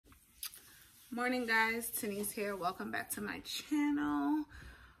Morning guys, Tanice here. Welcome back to my channel.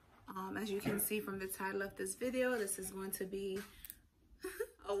 As you can see from the title of this video, this is going to be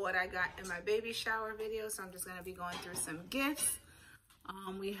what I got in my baby shower video. So I'm just going to be going through some gifts.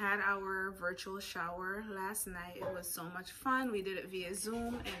 We had our virtual shower last night. It was so much fun. We did it via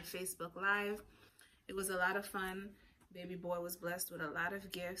Zoom and Facebook Live. It was a lot of fun. Baby boy was blessed with a lot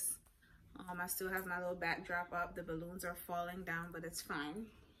of gifts. I still have my little backdrop up. The balloons are falling down, but it's fine.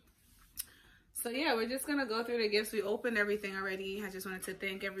 So yeah, we're just gonna go through the gifts. We opened everything already. I just wanted to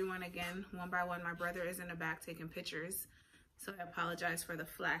thank everyone again, one by one. My brother is in the back taking pictures, so I apologize for the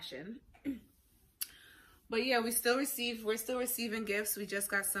flashing. But yeah, we're still receiving gifts. We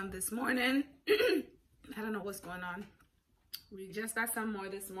just got some this morning. I don't know what's going on. We just got some more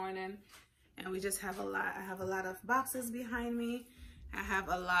this morning, and we just have a lot. I have a lot of boxes behind me. I have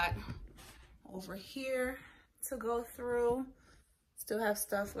a lot over here to go through. Still have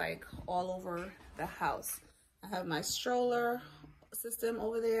stuff like all over the house. I have my stroller system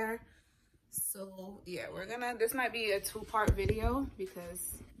over there. So yeah, this might be a two-part video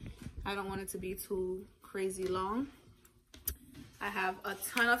because I don't want it to be too crazy long. I have a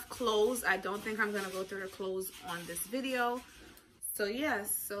ton of clothes. I don't think I'm gonna go through the clothes on this video. So yeah,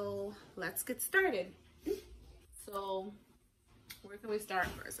 so let's get started. So where can we start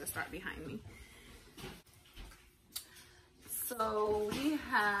first? Let's start behind me. So we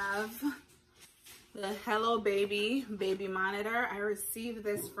have the Hello Baby baby monitor. I received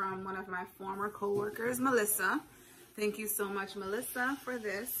this from one of my former co-workers, Melissa. Thank you so much, Melissa, for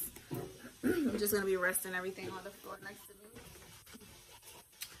this. I'm just gonna be resting everything on the floor next to me.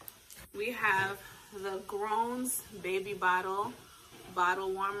 We have the Groans baby bottle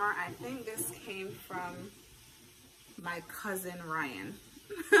warmer. I think this came from my cousin Ryan.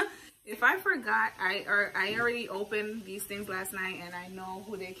 If I forgot, I already opened these things last night and I know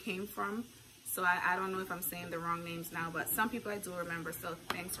who they came from. So I don't know if I'm saying the wrong names now, but some people I do remember. So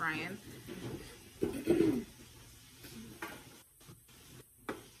thanks, Ryan.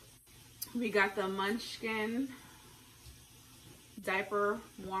 We got the Munchkin diaper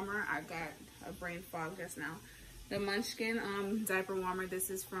warmer. I got a brain fog just now. The Munchkin diaper warmer.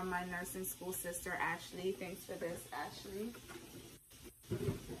 This is from my nursing school sister, Ashley. Thanks for this, Ashley.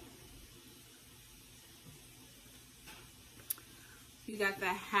 You got the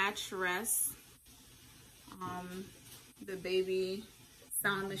Hatch Rest, the baby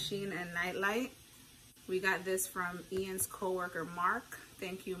sound machine and nightlight. We got this from Ian's co-worker, Mark.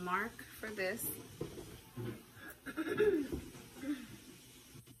 Thank you, Mark, for this.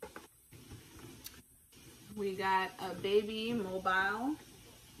 We got a baby mobile.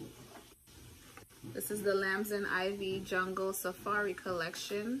 This is the Lambs and Ivy Jungle Safari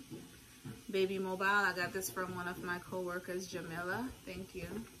Collection. Baby mobile. I got this from one of my co-workers, Jamila. Thank you.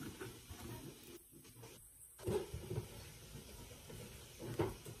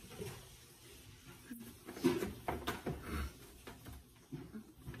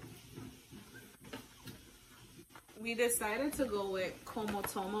 We decided to go with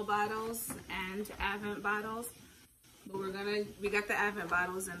Comotomo bottles and Advent bottles, but we got the Advent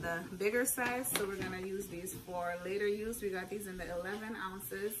bottles in the bigger size, so we're gonna use these for later use. We got these in the 11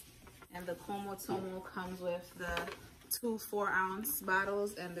 ounces. And the Comotomo comes with the 2 4-ounce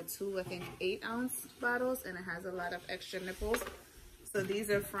bottles and the 2, I think, 8-ounce bottles, and it has a lot of extra nipples. So these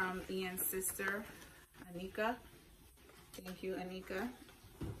are from Ian's sister, Anika. Thank you, Anika.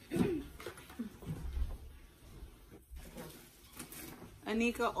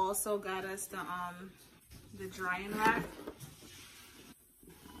 Anika also got us the drying rack.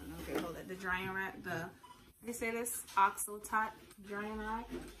 Okay, hold it. The drying rack. They say this Oxotot drying rack.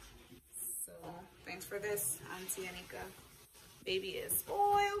 So thanks for this, Auntie Anika. Baby is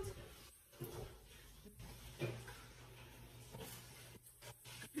spoiled.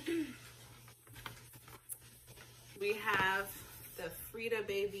 We have the Frida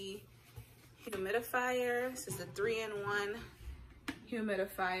Baby humidifier. This is a 3-in-1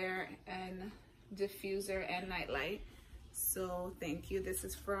 humidifier and diffuser and nightlight. So thank you. This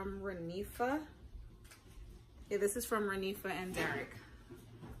is from Renifa. Yeah, this is from Renifa and Derek.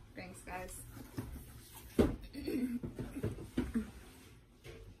 Thanks, guys.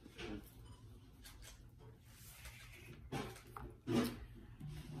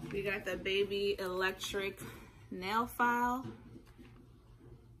 We got the baby electric nail file.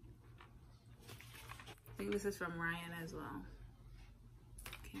 I think this is from Ryan as well.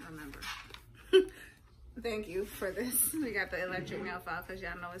 Can't remember. Thank you for this. We got the electric nail file because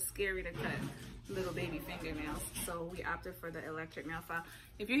y'all know it's scary to cut little baby fingernails, so we opted for the electric nail file.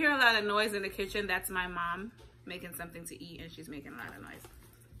 If you hear a lot of noise in the kitchen, that's my mom making something to eat, and she's making a lot of noise.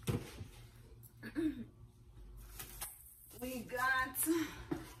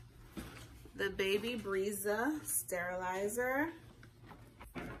 Baby Breeza sterilizer.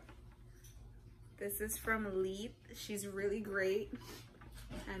 This is from Leap. She's really great.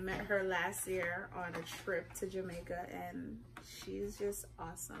 I met her last year on a trip to Jamaica and she's just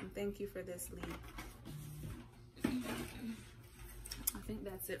awesome. Thank you for this, Leap. I think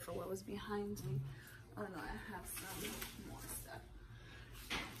that's it for what was behind me. Oh no, I have some more stuff.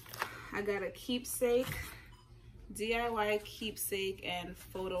 I got a keepsake, DIY keepsake and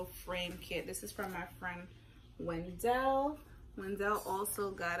photo frame kit. This is from my friend Wendell. Wendell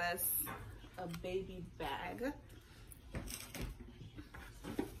also got us a baby bag.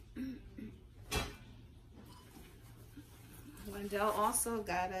 Wendell also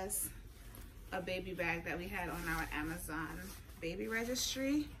got us a baby bag that we had on our Amazon baby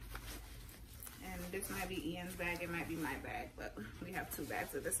registry. And this might be Ian's bag, it might be my bag, but we have two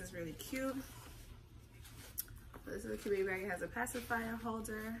bags, so this is really cute. So this is a cute baby bag. It has a pacifier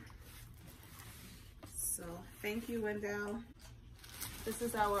holder. So thank you, Wendell. This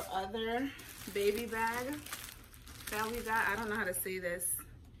is our other baby bag that we got. I don't know how to say this.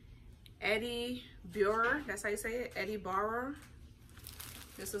 Eddie Burer, that's how you say it, Eddie Burer.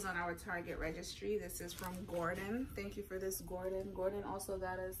 This was on our Target registry. This is from Gordon. Thank you for this, Gordon. Gordon also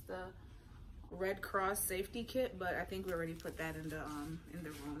got us the Red Cross safety kit, but I think we already put that in the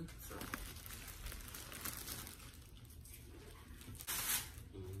room. So.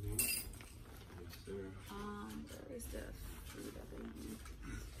 Where is the food that they need?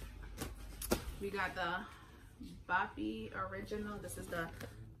 We got the Boppy original. This is the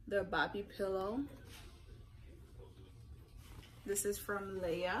Boppy pillow. This is from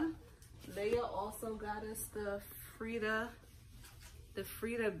Leia. Leia also got us the Frida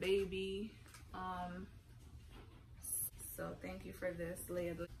baby. So thank you for this,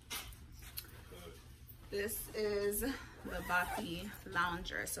 Leia. This is the Boppy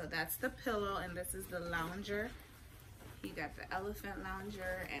lounger. So that's the pillow and this is the lounger. He got the elephant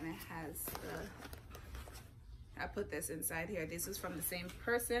lounger and it has I put this inside here. This is from the same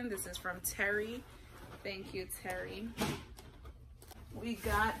person. This is from Terry. Thank you, Terry. We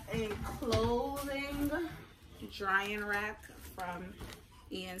got a clothing drying rack from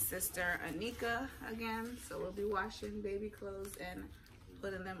Ian's sister Anika again. So we'll be washing baby clothes and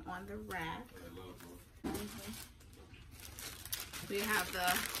putting them on the rack. We have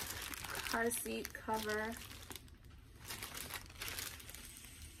the car seat cover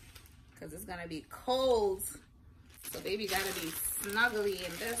because it's gonna be cold. So baby gotta be snuggly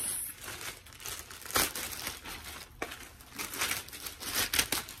in this.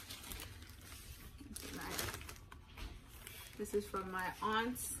 This is from my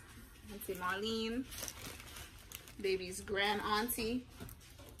aunt, Auntie Marlene, baby's grand auntie.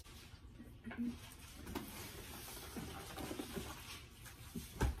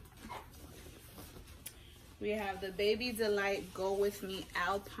 We have the Baby Delight Go With Me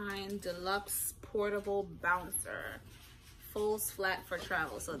Alpine Deluxe Portable Bouncer. Folds flat for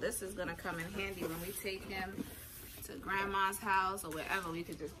travel. So this is gonna come in handy when we take him to grandma's house or wherever. We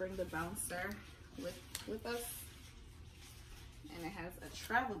could just bring the bouncer with us. And it has a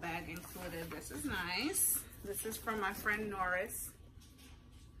travel bag included. This is nice. This is from my friend Norris.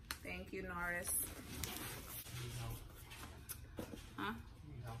 Thank you, Norris. Huh?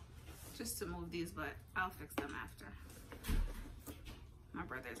 Just to move these, but I'll fix them after. My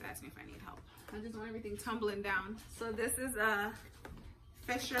brother's asking if I need help. I just want everything tumbling down. So this is a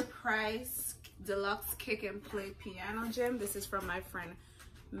Fisher Price Deluxe Kick and Play Piano Gym. This is from my friend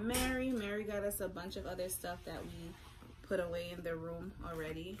Mary. Mary got us a bunch of other stuff that we put away in the room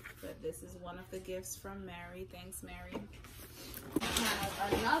already, but this is one of the gifts from Mary. Thanks, Mary.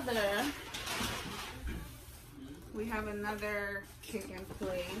 We have another Kick and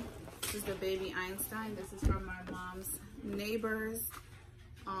Play. This is the Baby Einstein. This is from my mom's neighbors.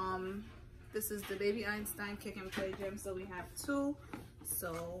 This is the Baby Einstein Kick and Play Gym. So we have two.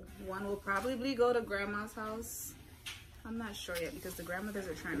 So one will probably go to grandma's house. I'm not sure yet because the grandmothers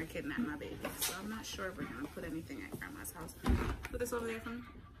are trying to kidnap my baby. So I'm not sure if we're gonna put anything at grandma's house. Put this over there for me.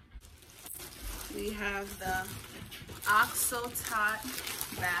 We have the OxoTot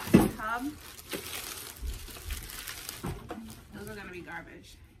bathtub. Those are gonna be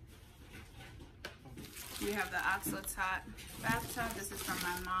garbage. We have the OxoTot bathtub. This is from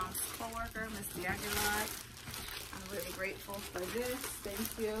my mom's coworker, Miss D'Aguilar. I'm really grateful for this.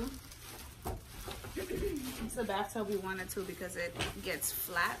 Thank you. It's a bathtub we wanted to because it gets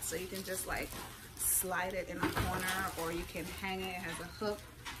flat, so you can just like slide it in a corner or you can hang it. It has a hook,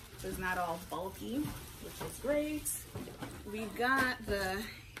 so it's not all bulky, which is great. We got the,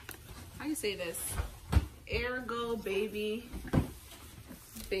 how you say this? Ergo Baby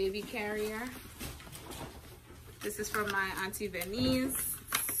baby carrier. This is from my Auntie Venice.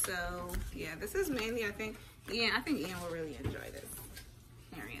 So yeah, this is mainly, I think Ian will really enjoy this.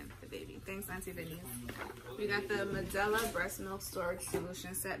 Carrying the baby. Thanks, Auntie Venice. We got the Medela breast milk storage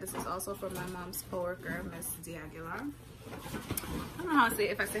solution set. This is also from my mom's coworker, Miss D'Aguilar. I don't know how to say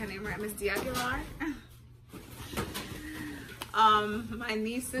it, if I say her name right, Miss D'Aguilar. My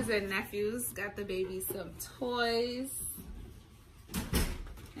nieces and nephews got the baby some toys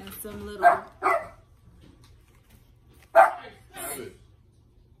and some little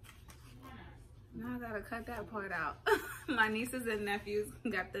now I gotta cut that part out. My nieces and nephews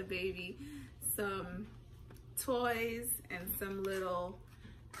got the baby some toys and some little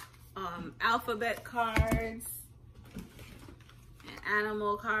alphabet cards and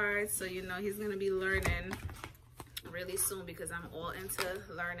animal cards. So you know he's gonna be learning really soon because I'm all into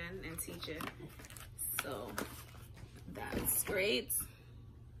learning and teaching. So that's great.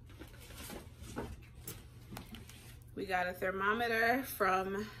 We got a thermometer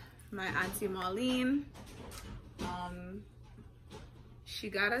from my Auntie Marlene. She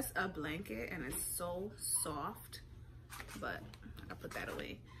got us a blanket and it's so soft, but I'll put that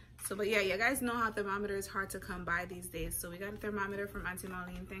away. So, but yeah, you guys know how thermometer is hard to come by these days. So we got a thermometer from Auntie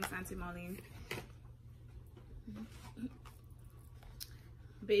Marlene. Thanks, Auntie Marlene.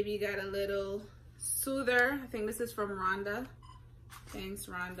 Baby got a little soother. I think this is from Rhonda. Thanks,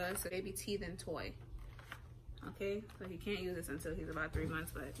 Rhonda. It's a baby teething toy. Okay, so he can't use this until he's about 3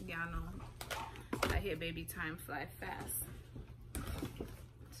 months, but y'all know I hear baby time fly fast.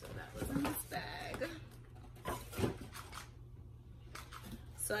 So that was in this bag.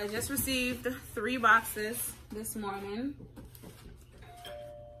 So I just received 3 boxes this morning.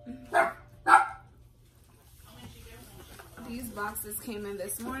 These boxes came in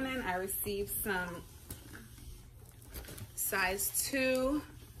this morning. I received some size 2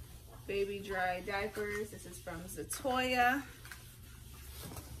 baby dry diapers. This is from Zatoya.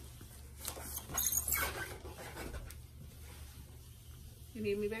 You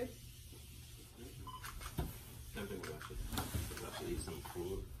need me, babe?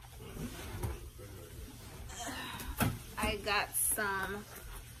 I got some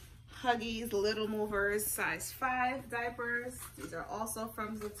Huggies Little Movers size 5 diapers. These are also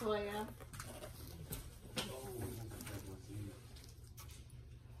from Zatoya.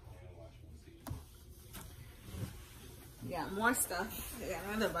 We got more stuff. We got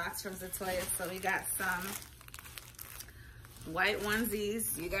another box from Zatoya. So we got some white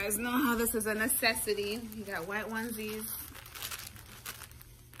onesies. You guys know how this is a necessity. You got white onesies.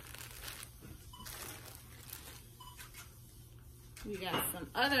 We got some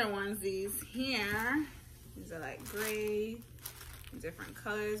other onesies here. These are like gray, different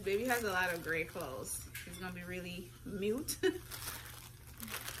colors. Baby has a lot of gray clothes. He's gonna be really mute.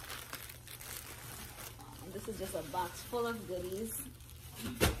 This is just a box full of goodies.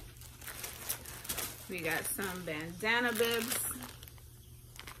 We got some bandana bibs.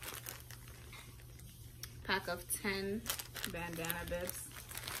 Pack of 10 bandana bibs.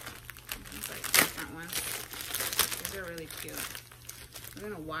 It's like different ones. These are really cute. We're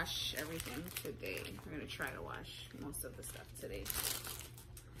gonna wash everything today. We're gonna try to wash most of the stuff today.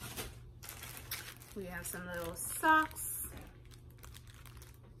 We have some little socks.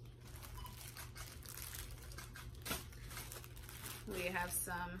 We have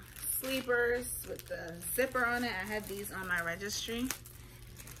some sleepers with the zipper on it. I had these on my registry.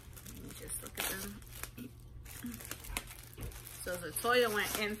 Let me just look at them. So Zatoya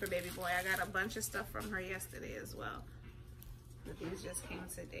went in for baby boy. I got a bunch of stuff from her yesterday as well. But these just came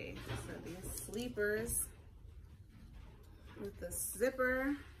today. So these sleepers with the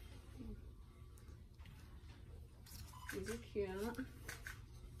zipper. These are cute.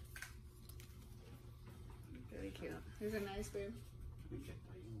 Really cute. These are nice, babe.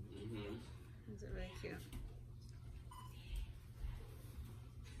 These are really cute.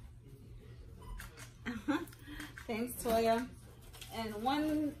 Thanks, Toya. And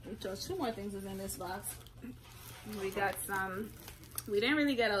two more things is in this box. We got some, we didn't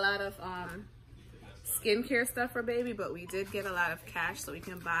really get a lot of skincare stuff for baby, but we did get a lot of cash so we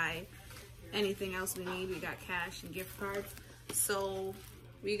can buy anything else we need. We got cash and gift cards. So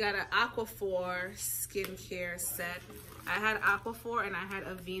we got an Aquaphor skincare set. I had Aquaphor and I had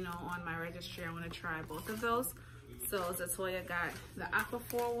Aveeno on my registry. I want to try both of those. So Zatoya got the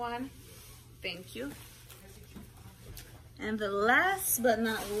Aquaphor one. Thank you. And the last but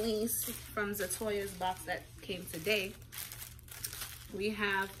not least from Zatoya's box that came today, we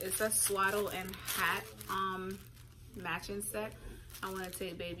have, it's a swaddle and hat matching set. I want to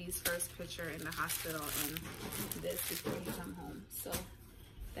take baby's first picture in the hospital in this before he come home. So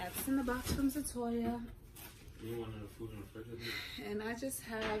That's in the box from Zatoya. You want the food in the fridge? And I just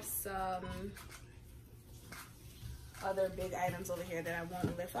have some other big items over here that I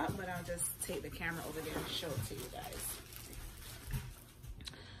won't lift up, but I'll just take the camera over there and show it to you guys.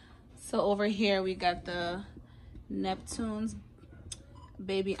 So over here we got the Neptune's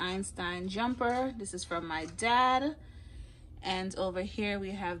Baby Einstein jumper. This is from my dad. And over here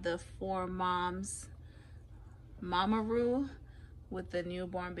we have the 4Moms Mamaroo with the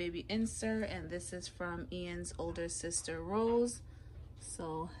newborn baby insert, and this is from Ian's older sister Rose.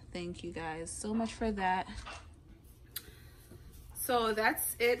 So thank you guys so much for that. So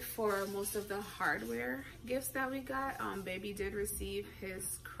that's it for most of the hardware gifts that we got. Baby did receive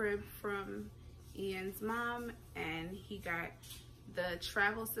his crib from Ian's mom, and he got the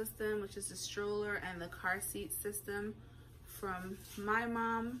travel system, which is the stroller, and the car seat system from my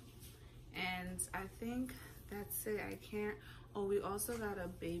mom. And I think that's it. I can't. Oh, we also got a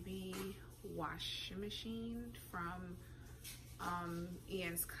baby washing machine from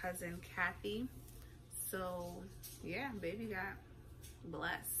Ian's cousin Kathy. So yeah, baby got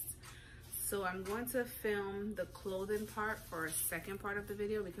blessed. So I'm going to film the clothing part for a second part of the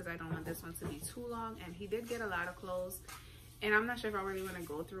video because I don't want this one to be too long. And he did get a lot of clothes, and I'm not sure if I really want to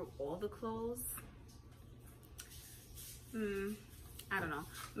go through all the clothes. I don't know.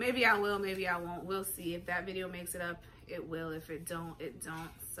 Maybe I will, maybe I won't. We'll see. If that video makes it up, it will. If it don't, it don't.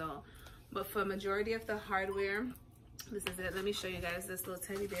 So, but for majority of the hardware, this is it. Let me show you guys this little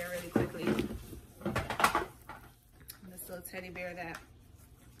teddy bear really quickly. This little teddy bear that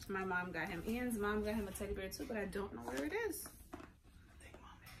my mom got him. Ian's mom got him a teddy bear too, but I don't know where it is.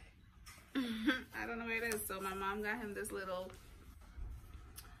 I don't know where it is. So my mom got him this little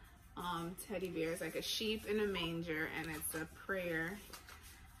teddy bear. It's like a sheep in a manger, and it's a prayer.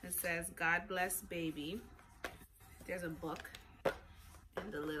 It says, "God bless baby." There's a book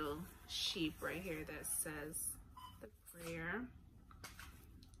and the little sheep right here that says the prayer.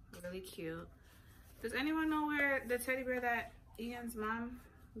 Really cute. Does anyone know where the teddy bear that Ian's mom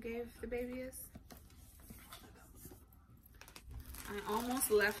gave the baby is? I almost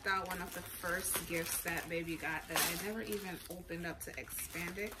left out one of the first gifts that baby got that I never even opened up to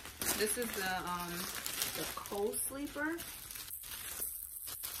expand it. This is the co-sleeper.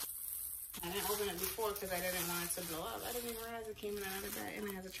 I didn't open it before because I didn't want it to blow up. I didn't even realize it came in another bag, and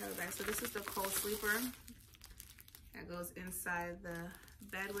it has a travel bag. So this is the co-sleeper that goes inside the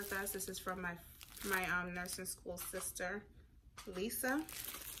bed with us. This is from my nursing school sister, Lisa.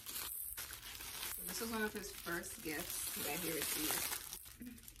 This was one of his first gifts that he received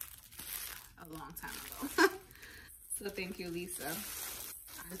a long time ago. So thank you, Lisa.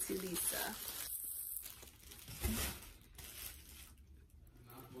 Auntie Lisa.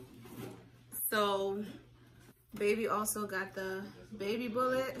 So baby also got the baby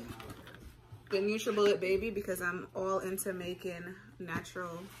bullet, the NutriBullet baby, because I'm all into making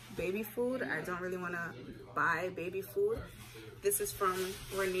natural baby food. I don't really want to buy baby food. This is from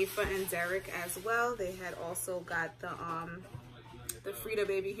Renifa and Derek as well. They had also got the Frida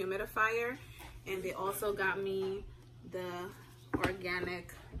baby humidifier, and they also got me the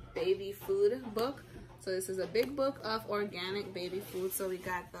organic baby food book. So this is a big book of organic baby food. So we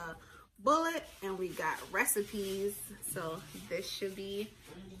got the bullet and we got recipes. So this should be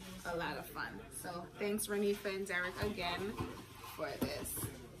a lot of fun. So thanks Renifa and Derek again for this.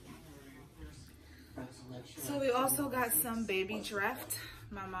 So we also got some baby draft.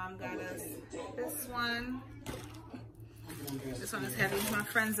 My mom got us this one. This one is heavy. My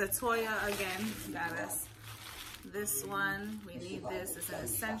friend Zatoya again got us this one. We need this. It's an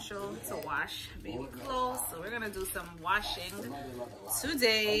essential to wash baby clothes. So we're gonna do some washing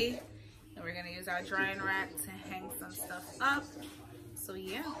today. And we're gonna use our drying rack to hang some stuff up. So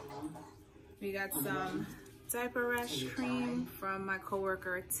yeah, we got some diaper rash cream from my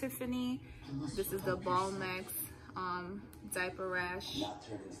coworker Tiffany. This is the Balmex diaper rash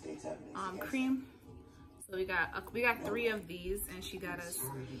cream. So we got 3 of these, and she got us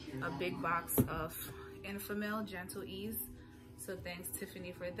a big box of Enfamil Gentle Ease. So thanks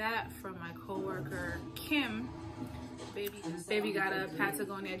Tiffany for that. From my coworker Kim, baby got a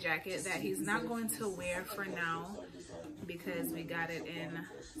Patagonia jacket that he's not going to wear for now because we got it in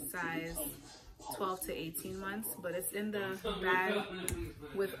size 12 to 18 months, but it's in the bag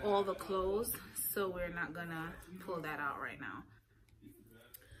with all the clothes, so we're not gonna pull that out right now.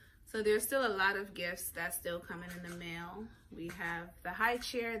 So there's still a lot of gifts that's still coming in the mail. We have the high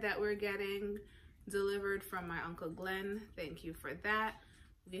chair that we're getting delivered from my Uncle Glenn. Thank you for that.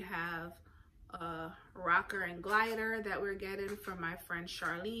 We have a rocker and glider that we're getting from my friend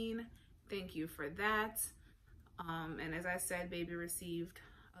Charlene. Thank you for that. And as I said, baby received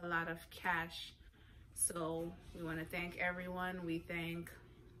a lot of cash. So we want to thank everyone. We thank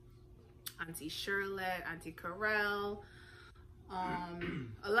Auntie Shirlette, Auntie Carell,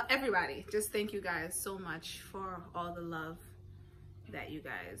 everybody. Just thank you guys so much for all the love that you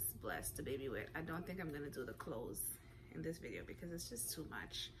guys blessed the baby with. I don't think I'm gonna do the clothes in this video because it's just too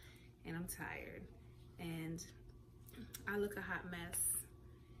much and I'm tired and I look a hot mess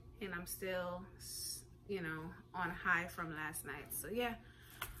and I'm still, you know, on high from last night. So yeah,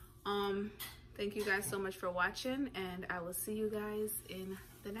 thank you guys so much for watching, and I will see you guys in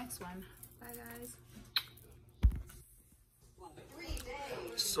the next one. Bye guys.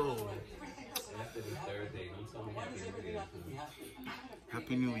 So After the third day, don't tell me happy New Year's.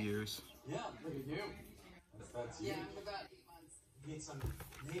 Happy New Year's. Yeah, look at you. That's you. Yeah, I'm about 8 months. Need some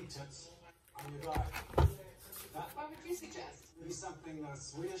name tips on your guy. What would you suggest? Maybe something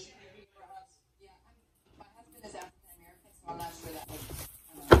Swedish. Perhaps, yeah. My husband is African American, so I'm not sure that would,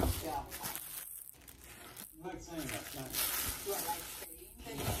 yeah. I'm not saying that. No. Do I like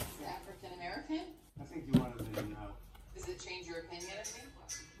saying that he's African American? I think you want to be, Does it change your opinion of me?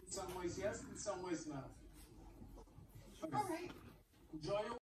 in some ways yes, in some ways no. All right. Enjoy your